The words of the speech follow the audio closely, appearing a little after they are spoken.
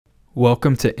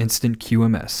Welcome to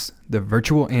Instantqms, the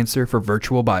virtual answer for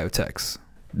virtual biotechs.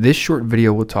 This short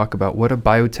video will talk about what a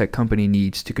biotech company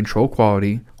needs to control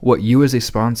quality, what you as a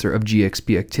sponsor of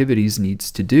GXP activities needs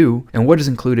to do, and what is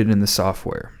included in the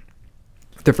software.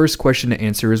 The first question to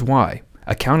answer is why.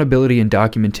 Accountability and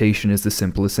documentation is the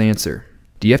simplest answer.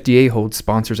 The FDA holds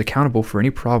sponsors accountable for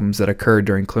any problems that occur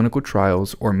during clinical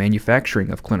trials or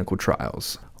manufacturing of clinical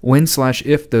trials.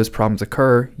 When/if those problems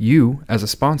occur, you, as a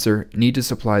sponsor, need to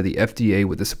supply the FDA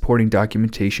with the supporting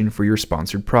documentation for your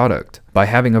sponsored product. By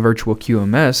having a virtual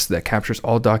QMS that captures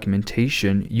all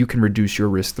documentation, you can reduce your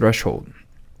risk threshold.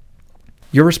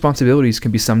 Your responsibilities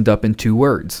can be summed up in 2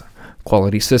 words: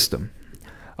 quality system.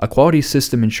 A quality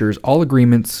system ensures all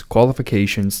agreements,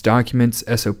 qualifications, documents,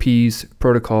 SOPs,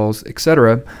 protocols,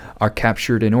 etc. are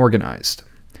captured and organized.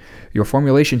 Your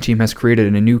formulation team has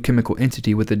created a new chemical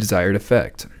entity with the desired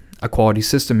effect. A quality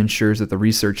system ensures that the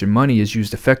research and money is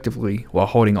used effectively while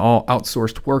holding all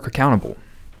outsourced work accountable.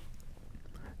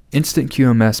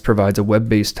 Instantqms provides a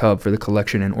web-based hub for the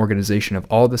collection and organization of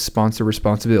all the sponsor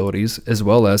responsibilities as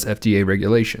well as FDA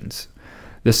regulations.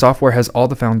 The software has all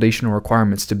the foundational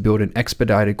requirements to build an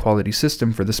expedited quality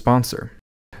system for the sponsor.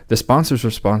 The sponsor's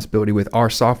responsibility with our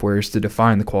software is to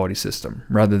define the quality system,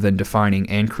 rather than defining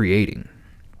and creating.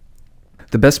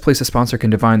 The best place a sponsor can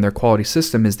define their quality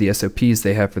system is the SOPs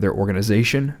they have for their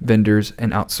organization, vendors,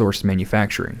 and outsourced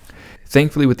manufacturing.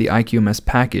 Thankfully, with the IQMS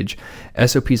package,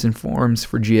 SOPs and forms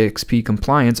for GXP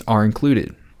compliance are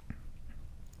included.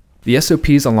 The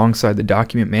SOPs alongside the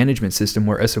document management system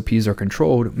where SOPs are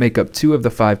controlled make up 2 of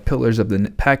the 5 pillars of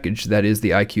the package that is the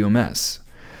IQMS.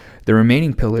 The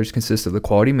remaining pillars consist of the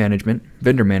quality management,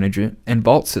 vendor management, and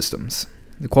vault systems.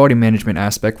 The quality management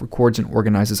aspect records and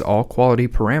organizes all quality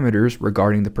parameters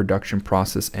regarding the production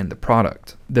process and the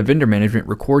product. The vendor management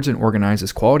records and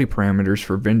organizes quality parameters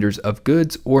for vendors of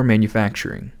goods or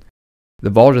manufacturing.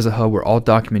 The vault is a hub where all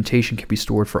documentation can be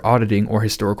stored for auditing or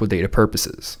historical data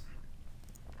purposes.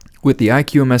 With the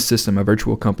IQMS system, a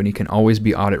virtual company can always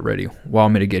be audit ready while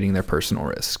mitigating their personal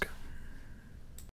risk.